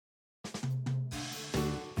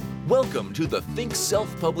Welcome to the Think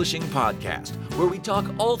Self-Publishing podcast, where we talk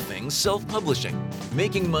all things self-publishing,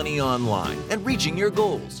 making money online, and reaching your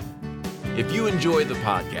goals. If you enjoy the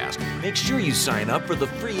podcast, make sure you sign up for the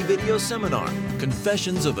free video seminar,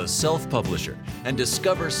 Confessions of a Self-Publisher, and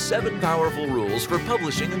discover 7 powerful rules for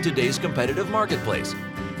publishing in today's competitive marketplace.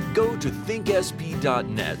 Go to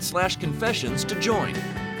thinksp.net/confessions to join.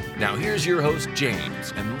 Now here's your host,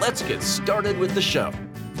 James, and let's get started with the show.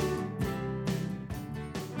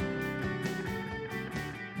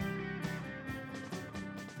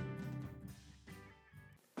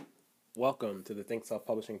 Welcome to the Think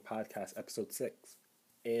Self-Publishing Podcast, Episode 6.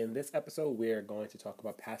 In this episode, we are going to talk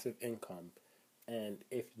about passive income and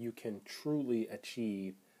if you can truly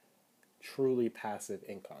achieve truly passive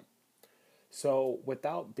income. So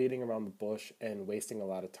without beating around the bush and wasting a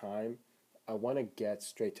lot of time, I want to get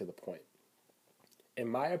straight to the point. In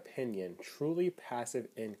my opinion, truly passive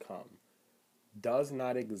income does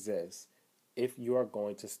not exist if you are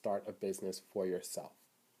going to start a business for yourself.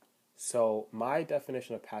 So my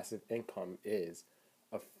definition of passive income is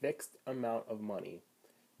a fixed amount of money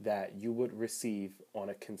that you would receive on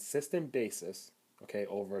a consistent basis,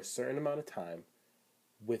 over a certain amount of time,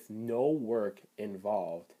 with no work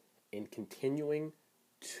involved in continuing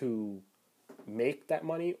to make that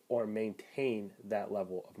money or maintain that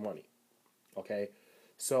level of money.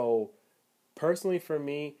 So personally for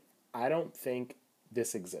me, I don't think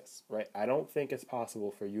this exists, right? I don't think it's possible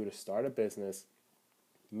for you to start a business,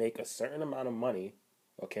 make a certain amount of money,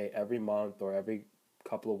 every month or every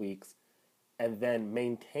couple of weeks, and then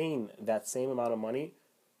maintain that same amount of money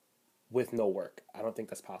with no work. I don't think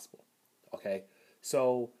that's possible,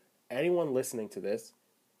 So anyone listening to this,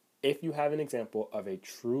 if you have an example of a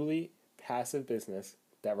truly passive business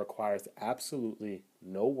that requires absolutely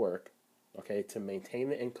no work, to maintain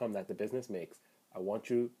the income that the business makes, I want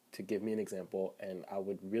you to give me an example, and I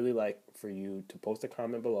would really like for you to post a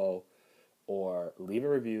comment below or leave a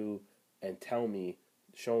review and tell me,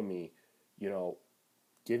 show me,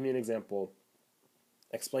 give me an example,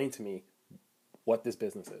 explain to me what this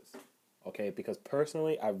business is, Because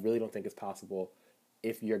personally, I really don't think it's possible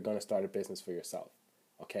if you're going to start a business for yourself,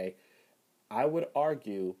 I would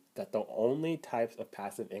argue that the only types of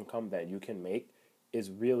passive income that you can make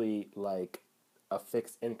is really like a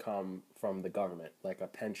fixed income from the government, like a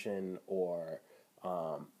pension or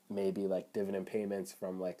maybe like dividend payments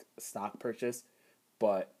from like stock purchase.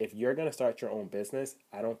 But if you're going to start your own business,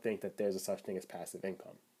 I don't think that there's a such thing as passive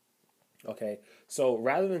income. So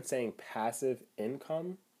rather than saying passive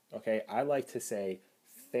income, I like to say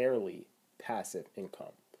fairly passive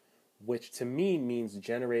income, which to me means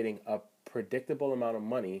generating a predictable amount of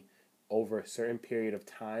money over a certain period of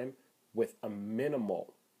time with a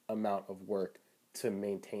minimal amount of work to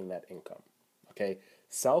maintain that income.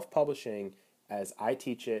 Self-publishing as I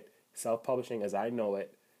teach it, self-publishing as I know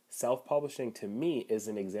it, self-publishing to me is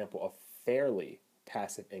an example of fairly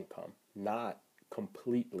passive income, not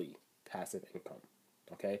completely passive income,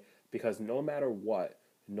 Because no matter what,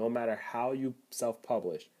 no matter how you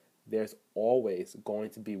self-publish, there's always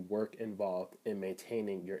going to be work involved in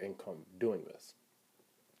maintaining your income doing this,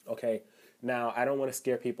 Now, I don't want to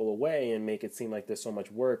scare people away and make it seem like there's so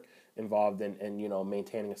much work involved in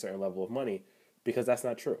maintaining a certain level of money, because that's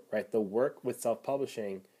not true, right? The work with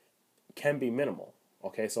self-publishing can be minimal,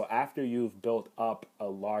 So after you've built up a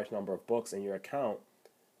large number of books in your account,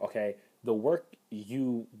 the work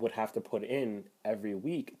you would have to put in every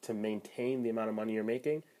week to maintain the amount of money you're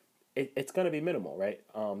making, it's going to be minimal, right?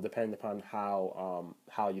 Depending upon how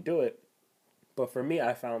you do it. But for me,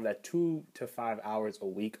 I found that 2 to 5 hours a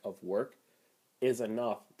week of work is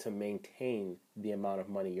enough to maintain the amount of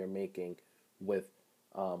money you're making with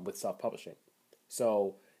self-publishing.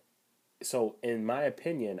 So in my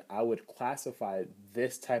opinion, I would classify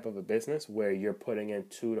this type of a business where you're putting in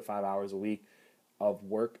 2 to 5 hours a week of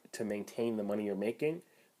work to maintain the money you're making.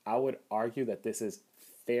 I would argue that this is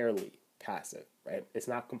fairly passive, right? It's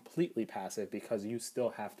not completely passive because you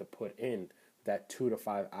still have to put in that 2 to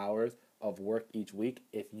 5 hours of work each week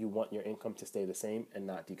if you want your income to stay the same and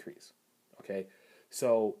not decrease,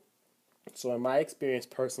 So in my experience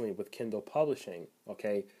personally with Kindle publishing,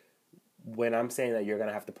 when I'm saying that you're going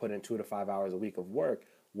to have to put in 2 to 5 hours a week of work,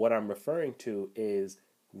 what I'm referring to is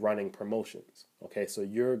running promotions, So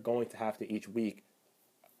you're going to have to each week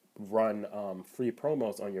run free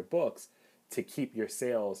promos on your books to keep your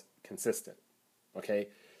sales consistent,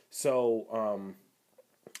 So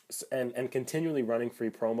and continually running free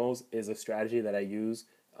promos is a strategy that I use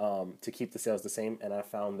to keep the sales the same, and I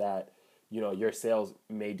found that your sales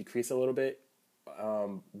may decrease a little bit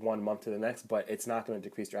one month to the next, but it's not going to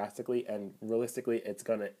decrease drastically. And realistically, it's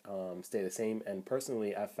going to stay the same. And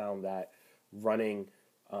personally, I've found that running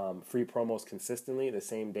free promos consistently the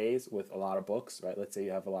same days with a lot of books, right? Let's say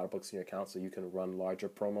you have a lot of books in your account, so you can run larger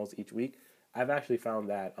promos each week. I've actually found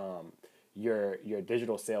that your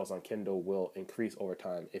digital sales on Kindle will increase over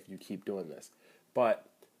time if you keep doing this. But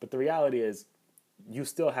the reality is, you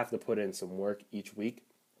still have to put in some work each week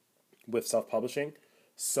with self-publishing.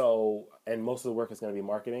 So, and most of the work is going to be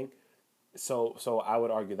marketing. So I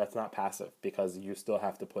would argue that's not passive because you still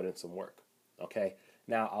have to put in some work. Okay.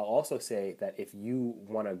 Now, I'll also say that if you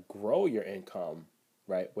want to grow your income,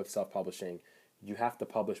 right, with self-publishing, you have to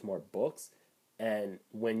publish more books. And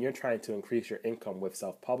when you're trying to increase your income with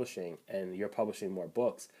self-publishing and you're publishing more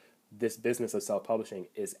books, this business of self-publishing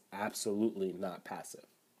is absolutely not passive.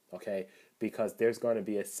 Okay. Because there's going to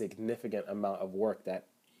be a significant amount of work that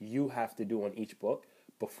you have to do on each book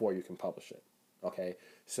before you can publish it. Okay,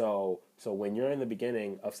 so when you're in the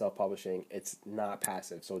beginning of self-publishing, it's not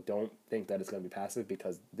passive. So don't think that it's going to be passive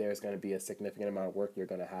because there's going to be a significant amount of work you're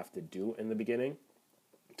going to have to do in the beginning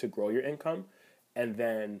to grow your income. And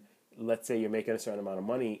then let's say you're making a certain amount of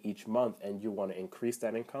money each month and you want to increase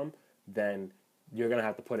that income, then you're going to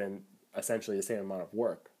have to put in essentially the same amount of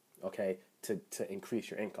work, okay, to increase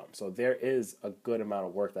your income. So there is a good amount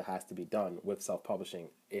of work that has to be done with self-publishing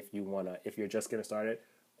if you're just getting started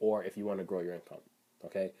or if you want to grow your income,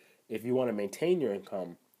 okay? If you want to maintain your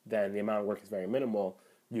income, then the amount of work is very minimal.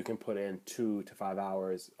 You can put in 2 to 5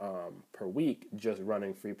 hours per week just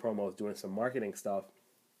running free promos, doing some marketing stuff,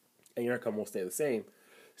 and your income will stay the same.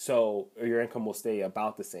 So your income will stay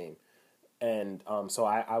about the same. And so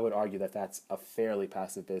I would argue that that's a fairly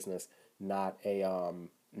passive business, not a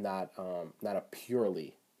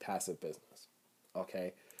purely passive business.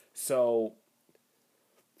 Okay, so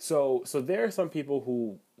there are some people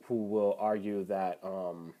who will argue that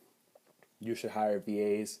you should hire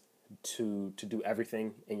VAs to do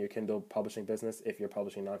everything in your Kindle publishing business if you're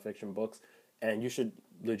publishing nonfiction books, and you should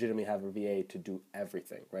legitimately have a VA to do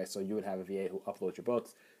everything, right? So you would have a VA who uploads your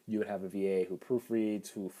books, you would have a VA who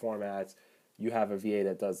proofreads, who formats, you have a VA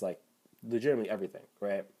that does like legitimately everything,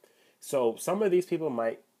 right? So some of these people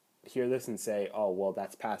might hear this and say, oh, well,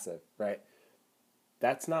 that's passive, right?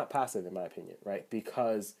 That's not passive in my opinion, right?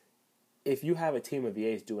 Because if you have a team of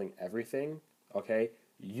VAs doing everything, okay,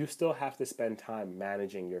 you still have to spend time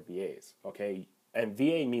managing your VAs, okay? And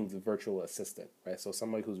VA means virtual assistant, right? So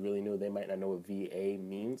somebody who's really new, they might not know what VA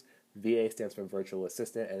means. VA stands for virtual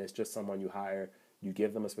assistant, and it's just someone you hire. You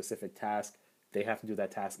give them a specific task. They have to do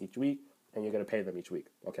that task each week, and you're going to pay them each week,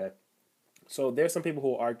 okay? So there's some people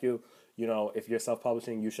who argue, if you're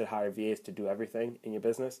self-publishing, you should hire VAs to do everything in your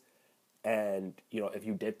business. And, if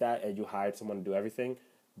you did that and you hired someone to do everything,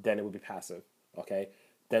 then it would be passive, okay?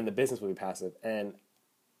 Then the business would be passive. And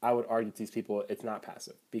I would argue to these people, it's not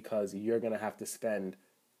passive because you're going to have to spend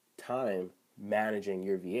time managing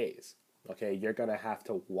your VAs, okay? You're going to have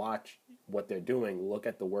to watch what they're doing, look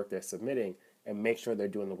at the work they're submitting, and make sure they're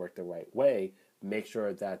doing the work the right way. Make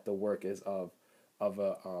sure that the work is of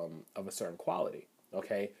a certain quality,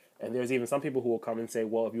 okay? And there's even some people who will come and say,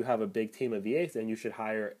 well, if you have a big team of VAs, then you should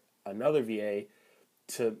hire another VA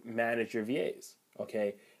to manage your VAs,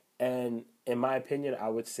 okay? And in my opinion, I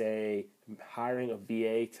would say hiring a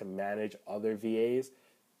VA to manage other VAs,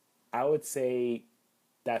 I would say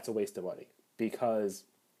that's a waste of money because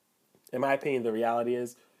in my opinion, the reality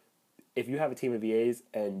is if you have a team of VAs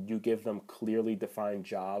and you give them clearly defined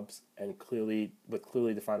jobs and clearly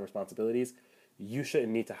defined responsibilities, you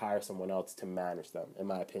shouldn't need to hire someone else to manage them, in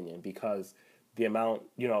my opinion, because the amount,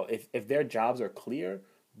 if their jobs are clear,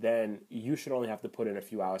 then you should only have to put in a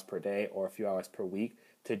few hours per day or a few hours per week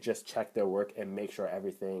to just check their work and make sure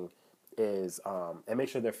everything is, and make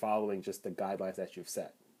sure they're following just the guidelines that you've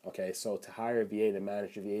set. Okay, so to hire a VA to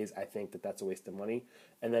manage your VAs, I think that that's a waste of money.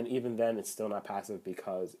 And then even then, it's still not passive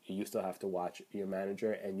because you still have to watch your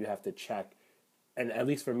manager and you have to check. And at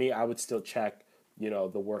least for me, I would still check,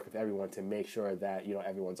 the work of everyone to make sure that,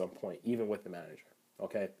 everyone's on point, even with the manager.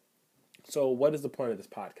 Okay, so what is the point of this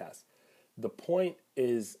podcast? The point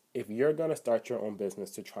is if you're going to start your own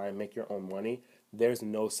business to try and make your own money, there's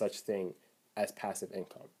no such thing as passive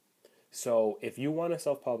income. So if you want to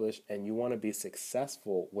self-publish and you want to be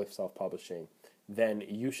successful with self-publishing, then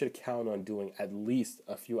you should count on doing at least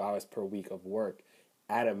a few hours per week of work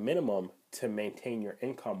at a minimum to maintain your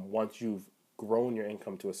income once you've grown your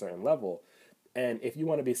income to a certain level. And if you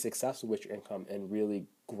want to be successful with your income and really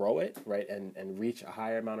grow it, right, and reach a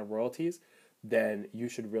higher amount of royalties, then you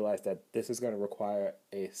should realize that this is going to require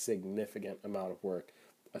a significant amount of work,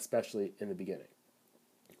 especially in the beginning.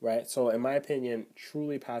 Right? So in my opinion,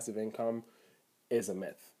 truly passive income is a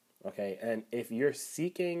myth. Okay, and if you're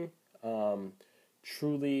seeking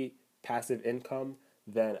truly passive income,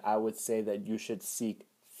 then I would say that you should seek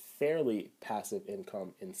fairly passive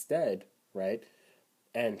income instead, right?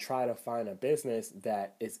 And try to find a business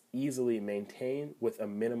that is easily maintained with a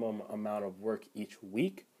minimum amount of work each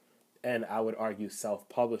week. And I would argue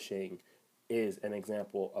self-publishing is an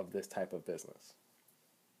example of this type of business.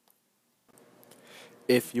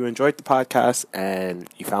 If you enjoyed the podcast and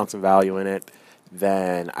you found some value in it,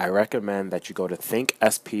 then I recommend that you go to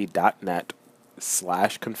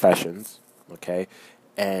thinksp.net/confessions, okay,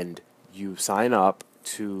 and you sign up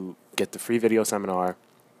to get the free video seminar,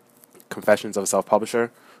 Confessions of a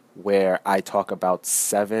Self-Publisher, where I talk about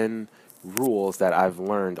 7 rules that I've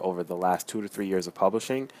learned over the last 2 to 3 years of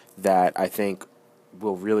publishing that I think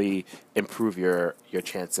will really improve your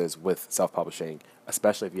chances with self-publishing,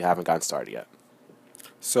 especially if you haven't gotten started yet.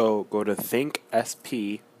 So go to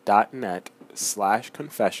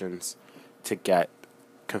thinksp.net/confessions to get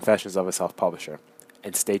Confessions of a Self-Publisher,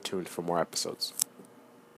 and stay tuned for more episodes.